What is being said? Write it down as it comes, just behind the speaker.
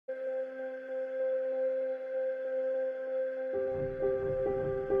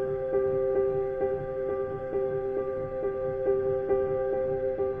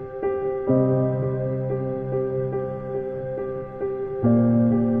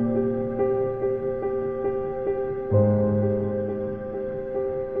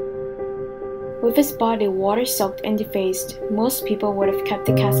With his body water-soaked and defaced, most people would have kept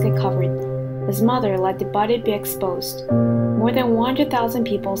the casket covered. His mother let the body be exposed. More than 100,000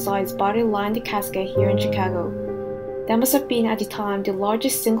 people saw his body lie in the casket here in Chicago. That must have been at the time the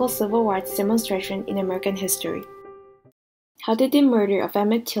largest single civil rights demonstration in American history. How did the murder of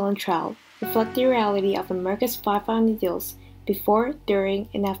Emmett Till and trial reflect the reality of America's 5 founding ideals before, during,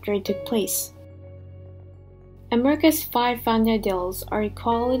 and after it took place? America's 5 founding ideals are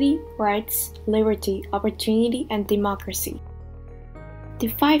equality, rights, liberty, opportunity, and democracy. The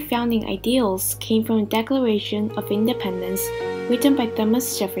 5 founding ideals came from the Declaration of Independence written by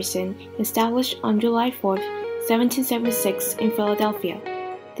Thomas Jefferson and established on July 4, 1776 in Philadelphia.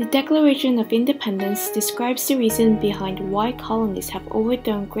 The Declaration of Independence describes the reason behind why colonies have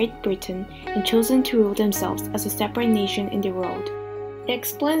overthrown Great Britain and chosen to rule themselves as a separate nation in the world. It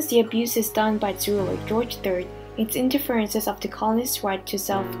explains the abuses done by its ruler George III and its interferences of the colonies' right to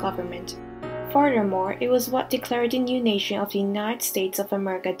self-government. Furthermore, it was what declared the new nation of the United States of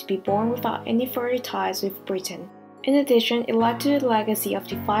America to be born without any further ties with Britain. In addition, it led to the legacy of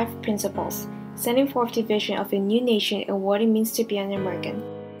the 5 principles, setting forth the vision of a new nation and what it means to be an American.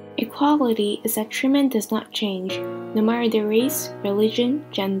 Equality is that treatment does not change, no matter the race, religion,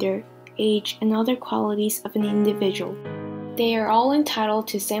 gender, age, and other qualities of an individual. They are all entitled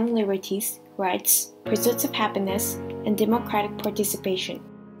to same liberties, rights, pursuits of happiness, and democratic participation.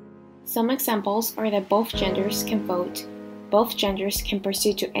 Some examples are that both genders can vote, both genders can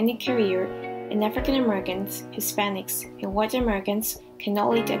pursue to any career, and African Americans, Hispanics, and white Americans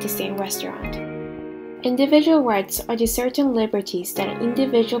cannot eat at the same restaurant. Individual rights are the certain liberties that an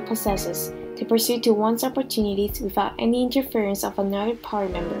individual possesses to pursue to one's opportunities without any interference of another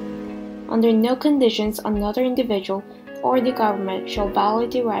party member. Under no conditions another individual or the government shall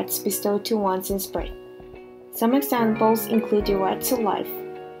violate the rights bestowed to one since birth. Some examples include the right to life,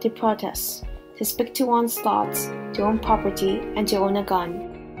 to protest, to speak to one's thoughts, to own property, and to own a gun.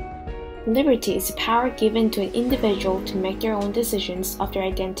 Liberty is the power given to an individual to make their own decisions of their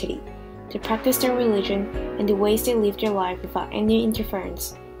identity, to practice their religion and the ways they live their life without any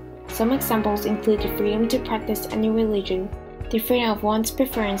interference. Some examples include the freedom to practice any religion, the freedom of one's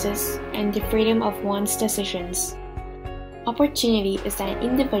preferences, and the freedom of one's decisions. Opportunity is that an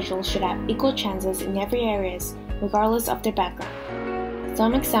individual should have equal chances in every area, regardless of their background.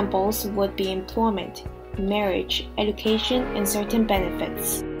 Some examples would be employment, marriage, education, and certain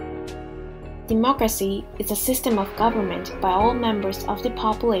benefits. Democracy is a system of government by all members of the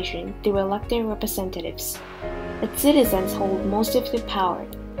population through elected representatives. Its citizens hold most of the power.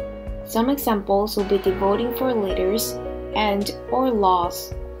 Some examples will be the voting for leaders and/or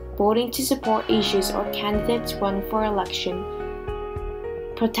laws, voting to support issues or candidates run for election,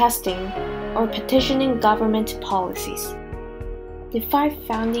 protesting, or petitioning government policies. The 5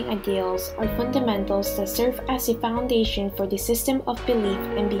 founding ideals are fundamentals that serve as the foundation for the system of belief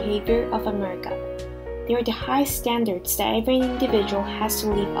and behavior of America. They are the high standards that every individual has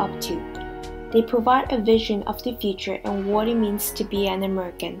to live up to. They provide a vision of the future and what it means to be an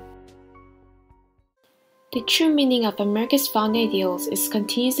American. The true meaning of America's founding ideals is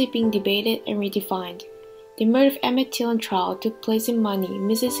continuously being debated and redefined. The murder of Emmett Till and trial took place in Money,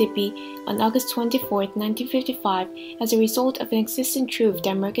 Mississippi on August 24, 1955 as a result of an existing truth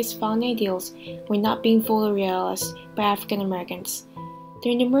that America's founding ideals were not being fully realized by African Americans.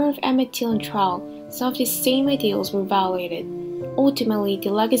 During the murder of Emmett Till and trial, some of these same ideals were violated. Ultimately, the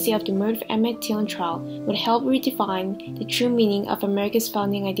legacy of the murder of Emmett Till and trial would help redefine the true meaning of America's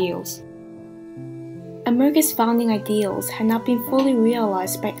founding ideals. America's founding ideals had not been fully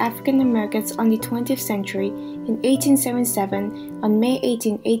realized by African Americans on the 20th century in 1877, on May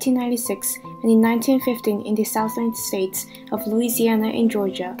 18, 1896, and in 1915 in the southern states of Louisiana and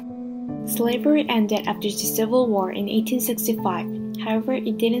Georgia. Slavery ended after the Civil War in 1865, however,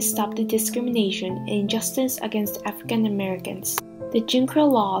 it didn't stop the discrimination and injustice against African Americans. The Jim Crow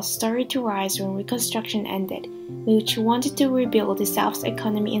laws started to rise when Reconstruction ended, which wanted to rebuild the South's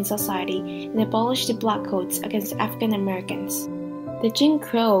economy and society and abolish the black codes against African Americans. The Jim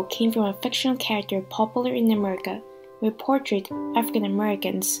Crow came from a fictional character popular in America, who portrayed African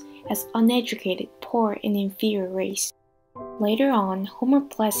Americans as uneducated, poor, and inferior race. Later on, Homer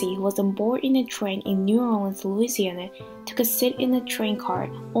Plessy, who was on board in a train in New Orleans, Louisiana, took a seat in a train car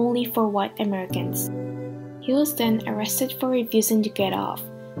only for white Americans. He was then arrested for refusing to get off,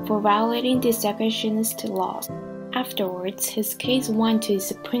 for violating the segregationist laws. Afterwards, his case went to the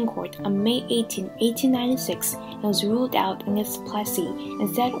Supreme Court on May 18, 1896 and was ruled out against Plessy and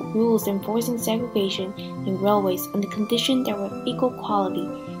set rules enforcing segregation in railways on the condition there were equal quality,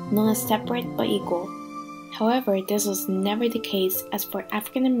 known as separate but equal. However, this was never the case, as for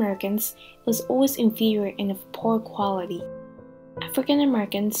African Americans, it was always inferior and of poor quality. African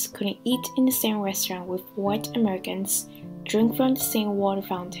Americans couldn't eat in the same restaurant with white Americans, drink from the same water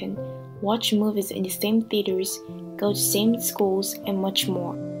fountain, watch movies in the same theaters, go to same schools, and much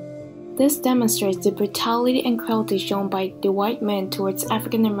more. This demonstrates the brutality and cruelty shown by the white men towards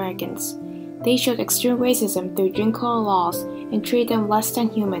African Americans. They showed extreme racism through Jim Crow laws and treated them less than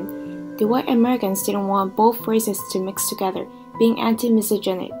human. The white Americans didn't want both races to mix together, being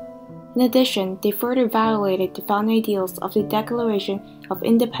anti-miscegenate. In addition, they further violated the founding ideals of the Declaration of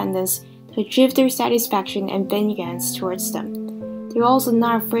Independence to achieve their satisfaction and vengeance towards them. They were also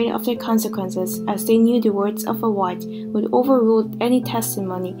not afraid of their consequences, as they knew the words of a white would overrule any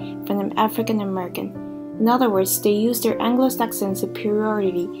testimony from an African American. In other words, they used their Anglo-Saxon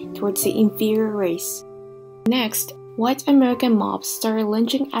superiority towards the inferior race. Next, white American mobs started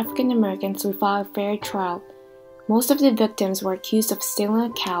lynching African Americans without a fair trial. Most of the victims were accused of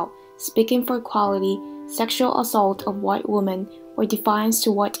stealing a cow, speaking for equality, sexual assault of white women, or defiance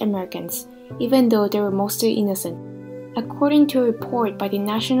to white Americans, even though they were mostly innocent. According to a report by the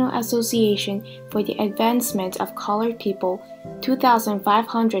National Association for the Advancement of Colored People,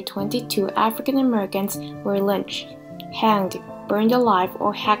 2,522 African Americans were lynched, hanged, burned alive,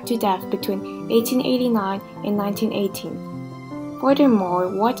 or hacked to death between 1889 and 1918. Furthermore,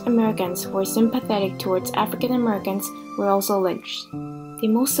 white Americans who were sympathetic towards African Americans were also lynched. They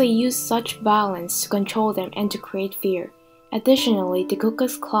mostly used such violence to control them and to create fear. Additionally, the Ku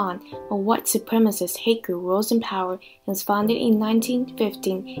Klux Klan, a white supremacist hate group, rose in power and was founded in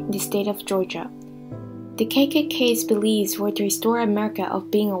 1915 in the state of Georgia. The KKK's beliefs were to restore America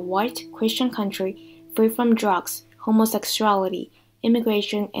of being a white Christian country free from drugs, homosexuality,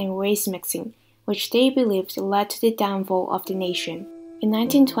 immigration, and race mixing, which they believed led to the downfall of the nation. In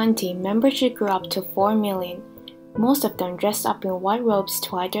 1920, membership grew up to 4 million. Most of them dressed up in white robes to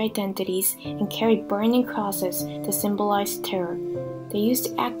hide their identities and carried burning crosses that symbolized terror. They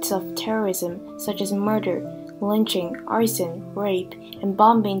used acts of terrorism such as murder, lynching, arson, rape, and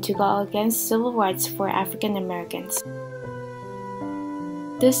bombing to go against civil rights for African Americans.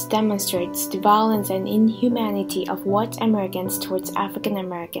 This demonstrates the violence and inhumanity of white Americans towards African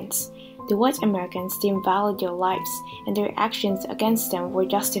Americans. The white Americans didn't value their lives, and their actions against them were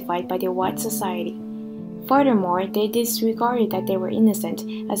justified by the white society. Furthermore, they disregarded that they were innocent,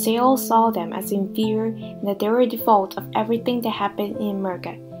 as they all saw them as inferior and that they were the fault of everything that happened in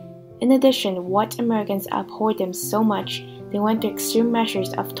America. In addition, white Americans abhorred them so much, they went to extreme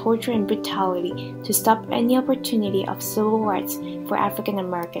measures of torture and brutality to stop any opportunity of civil rights for African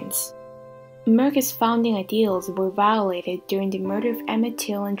Americans. America's founding ideals were violated during the murder of Emmett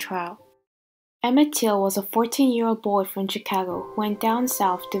Till and trial. Emmett Till was a 14-year-old boy from Chicago who went down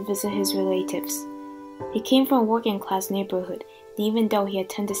south to visit his relatives. He came from a working-class neighborhood, and even though he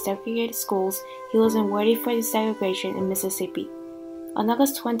attended segregated schools, he wasn't ready for the segregation in Mississippi. On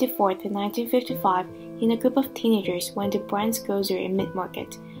August 24, 1955, he and a group of teenagers went to Bryant's Grocery in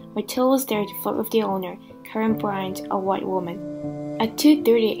Mid-Market, where Till was there to flirt with the owner, Karen Bryant, a white woman. At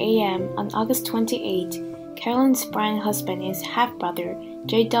 2:30 a.m. on August 28, Carolyn's Bryant husband and his half-brother,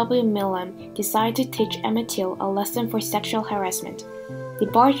 J.W. Millam, decided to teach Emmett Till a lesson for sexual harassment. They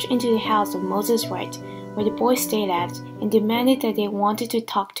barged into the house of Moses Wright, where the boy stayed at, and demanded that they wanted to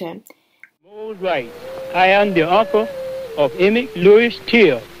talk to him. Moses Wright, I am the uncle of Emmett Lewis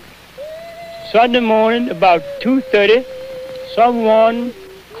Till. Sunday morning about 2:30, someone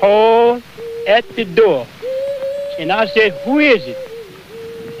called at the door, and I said, "Who is it?"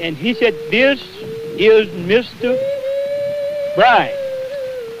 And he said, "This is Mr. Bryant.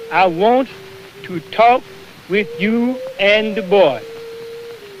 I want to talk with you and the boy."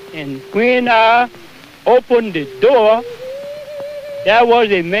 And when I opened the door, there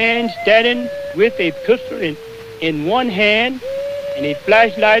was a man standing with a pistol in one hand and a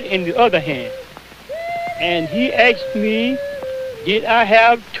flashlight in the other hand. And he asked me, did I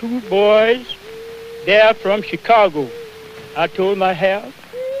have 2 boys there from Chicago? I told him I have.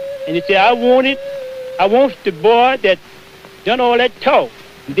 And he said, I want the boy that done all that talk.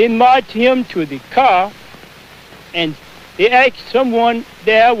 They marched him to the car, and they asked someone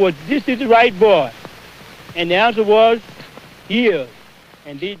there, this is the right boy? And the answer was, he is.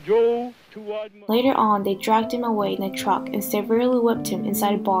 And they drove toward... Later on, they dragged him away in a truck and severely whipped him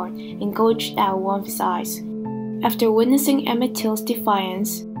inside a barn and gouged out one of his eyes. After witnessing Emmett Till's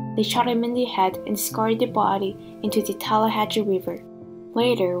defiance, they shot him in the head and discarded the body into the Tallahatchie River.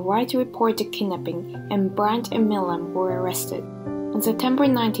 Later, Wright reported the kidnapping, and Bryant and Millam were arrested. On September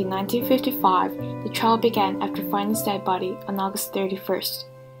 19, 1955, the trial began after finding his dead body on August 31st.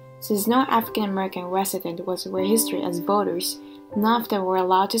 Since no African American resident was registered as voters, none of them were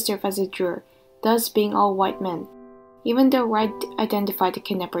allowed to serve as a juror, thus being all white men. Even though Wright identified the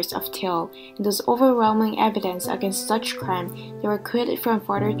kidnappers of Till and there was overwhelming evidence against such crime, they were acquitted from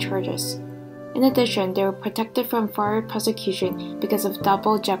further charges. In addition, they were protected from further prosecution because of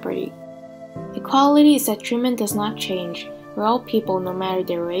double jeopardy. Equality is that treatment does not change, where all people, no matter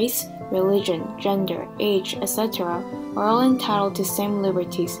their race, religion, gender, age, etc., are all entitled to same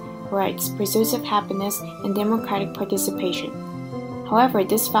liberties, rights, pursuits of happiness, and democratic participation. However,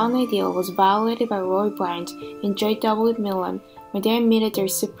 this founding ideal was violated by Roy Bryant and J.W. Millam when they admitted their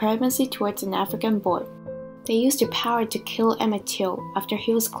supremacy towards an African boy. They used their power to kill Emmett Till after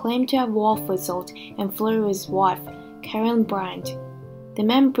he was claimed to have wolf whistled and flirted with his wife, Carolyn Bryant. The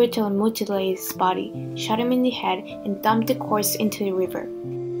men brutally mutilated his body, shot him in the head, and dumped the corpse into the river.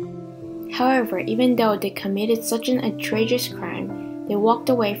 However, even though they committed such an outrageous crime, they walked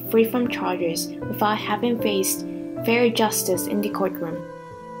away free from charges without having faced fair justice in the courtroom.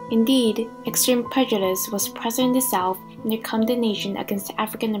 Indeed, extreme prejudice was present in the South in their condemnation against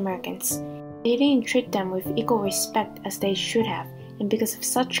African Americans. They didn't treat them with equal respect as they should have, and because of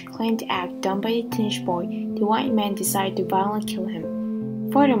such claimed act done by the teenage boy, the white men decided to violently kill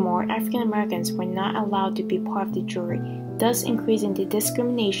him. Furthermore, African Americans were not allowed to be part of the jury, thus increasing the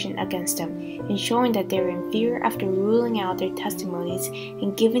discrimination against them and showing that they were inferior after ruling out their testimonies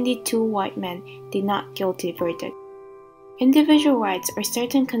and giving the two white men the not guilty verdict. Individual rights are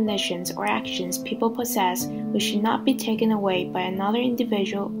certain conditions or actions people possess which should not be taken away by another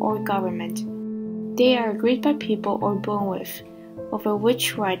individual or government. They are agreed by people or born with, over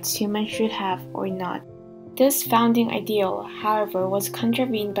which rights humans should have or not. This founding ideal, however, was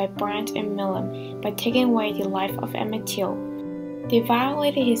contravened by Bryant and Millam by taking away the life of Emmett Till. They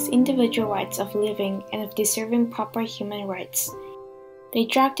violated his individual rights of living and of deserving proper human rights. They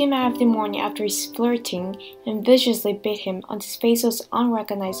dragged him out of the morning after his flirting and viciously beat him until his face was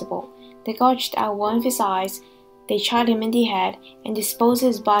unrecognizable. They gouged out one of his eyes, they shot him in the head, and disposed of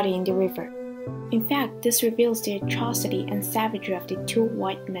his body in the river. In fact, this reveals the atrocity and savagery of the two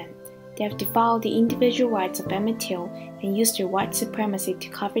white men. They have defiled the individual rights of Emmett Till and used their white supremacy to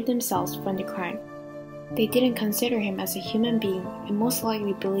cover themselves from the crime. They didn't consider him as a human being and most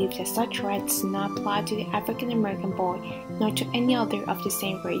likely believed that such rights did not apply to the African American boy nor to any other of the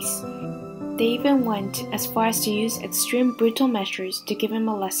same race. They even went as far as to use extreme brutal measures to give him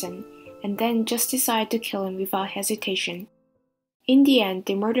a lesson, and then just decided to kill him without hesitation. In the end,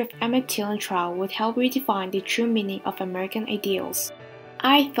 the murder of Emmett Till in trial would help redefine the true meaning of American ideals.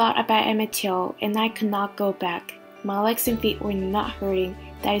 I thought about Emmett Till and I could not go back. My legs and feet were not hurting,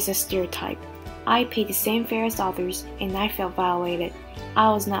 that is a stereotype. I paid the same fare as others and I felt violated. I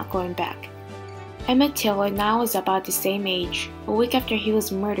was not going back. Emmett Till and I was about the same age. A week after he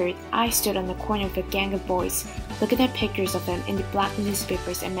was murdered, I stood on the corner of a gang of boys, looking at pictures of him in the black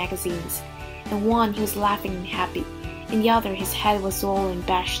newspapers and magazines. In one, he was laughing and happy. In the other, his head was swollen and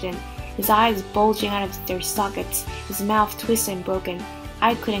bashed in, his eyes bulging out of their sockets, his mouth twisted and broken.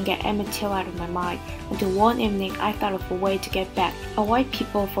 I couldn't get Emmett Till out of my mind until one evening I thought of a way to get back at white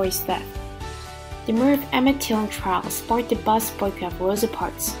people for his death. The murder of Emmett Till in trial sparked the bus boycott of Rosa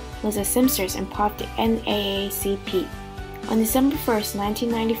Parks, Lisa Simpsons, and part of the NAACP. On December 1,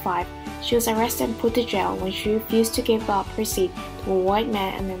 1995, she was arrested and put to jail when she refused to give up her seat to a white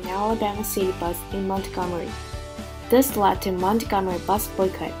man on an Alabama city bus in Montgomery. This led to a Montgomery bus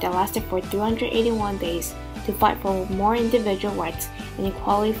boycott that lasted for 381 days to fight for more individual rights and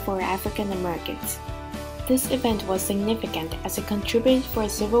equality for African Americans. This event was significant as it contributed for a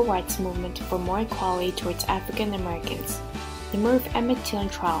civil rights movement for more equality towards African Americans. The murder of Emmett Till in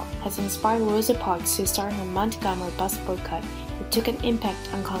trial has inspired Rosa Parks to start her Montgomery bus boycott that took an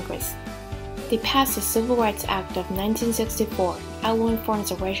impact on Congress. They passed the Civil Rights Act of 1964, outlawing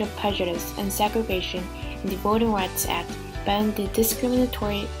forms of racial prejudice and segregation, and the Voting Rights Act, banning the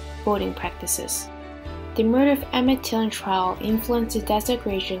discriminatory voting practices. The murder of Emmett Till in trial influenced the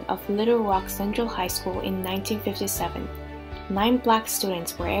desegregation of Little Rock Central High School in 1957. 9 black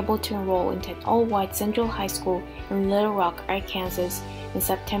students were able to enroll into an all-white Central High School in Little Rock, Arkansas in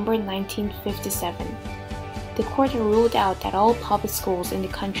September 1957. The court ruled out that all public schools in the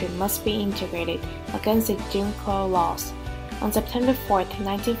country must be integrated against the Jim Crow laws. On September 4,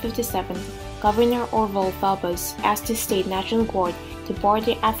 1957, Governor Orville Faubus asked the state National Guard to bar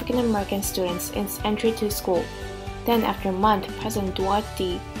the African American students its entry to school. Then, after a month, President Dwight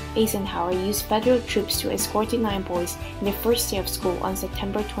D. Eisenhower used federal troops to escort the 9 boys in their first day of school on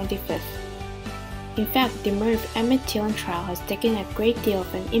September 25th. In fact, the murder of Emmett Till in trial has taken a great deal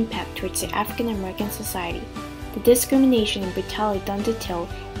of an impact towards the African American society. The discrimination and brutality done to Till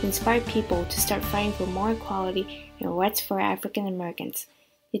inspired people to start fighting for more equality and rights for African Americans.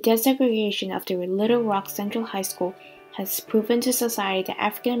 The desegregation of the Little Rock Central High School has proven to society that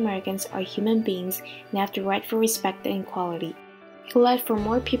African Americans are human beings and have the right for respect and equality. It led for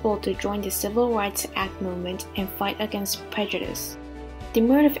more people to join the Civil Rights Act movement and fight against prejudice. The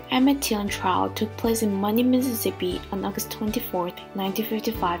murder of Emmett Till trial took place in Muncie, Mississippi on August 24,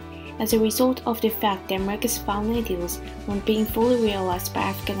 1955, as a result of the fact that America's founding ideals weren't being fully realized by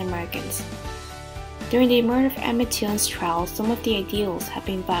African Americans. During the murder of Emmett Till's trial, some of the ideals have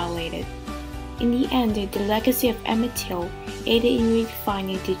been violated. In the end, the legacy of Emmett Till aided in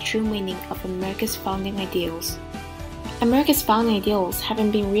redefining the true meaning of America's founding ideals. America's founding ideals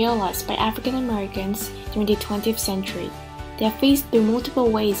haven't been realized by African Americans during the 20th century. They have faced through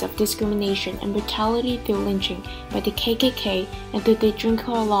multiple ways of discrimination and brutality through lynching by the KKK and through the Jim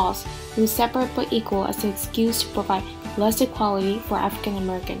Crow laws, used separate but equal as an excuse to provide less equality for African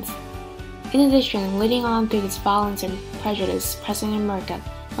Americans. In addition, leading on through this violence and prejudice present in America,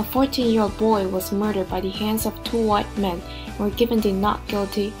 a 14-year-old boy was murdered by the hands of two white men and were given the not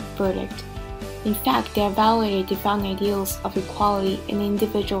guilty verdict. In fact, they have violated the founding ideals of equality and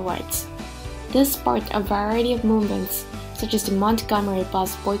individual rights. This sparked a variety of movements, such as the Montgomery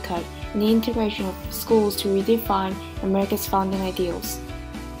bus boycott and the integration of schools to redefine America's founding ideals.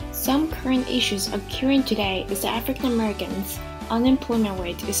 Some current issues occurring today is that African Americans' unemployment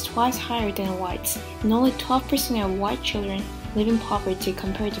rate is twice higher than whites, and only 12% of white children live in poverty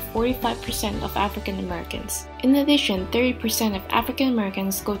compared to 45% of African Americans. In addition, 30% of African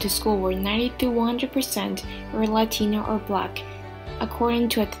Americans go to school where 90 to 100% are Latino or Black, according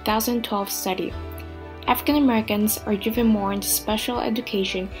to a 2012 study. African Americans are driven more into special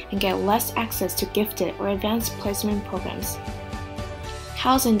education and get less access to gifted or advanced placement programs.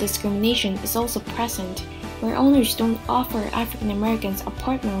 Housing discrimination is also present, where owners don't offer African Americans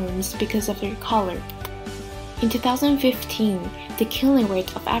apartment rooms because of their color. In 2015, the killing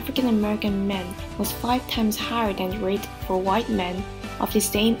rate of African American men was 5 times higher than the rate for white men of the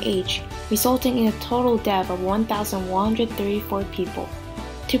same age, resulting in a total death of 1,134 people.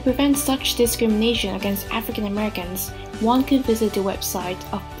 To prevent such discrimination against African Americans, one could visit the website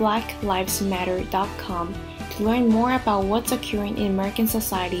of blacklivesmatter.com to learn more about what's occurring in American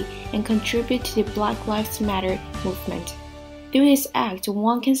society and contribute to the Black Lives Matter movement. Through this act,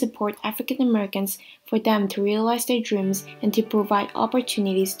 one can support African Americans for them to realize their dreams and to provide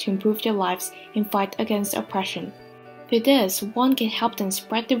opportunities to improve their lives and fight against oppression. Through this, one can help them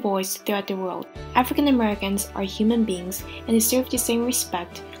spread their voice throughout the world. African Americans are human beings and deserve the same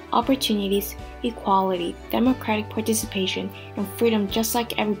respect, opportunities, equality, democratic participation, and freedom just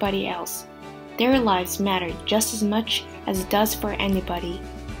like everybody else. Their lives matter just as much as it does for anybody.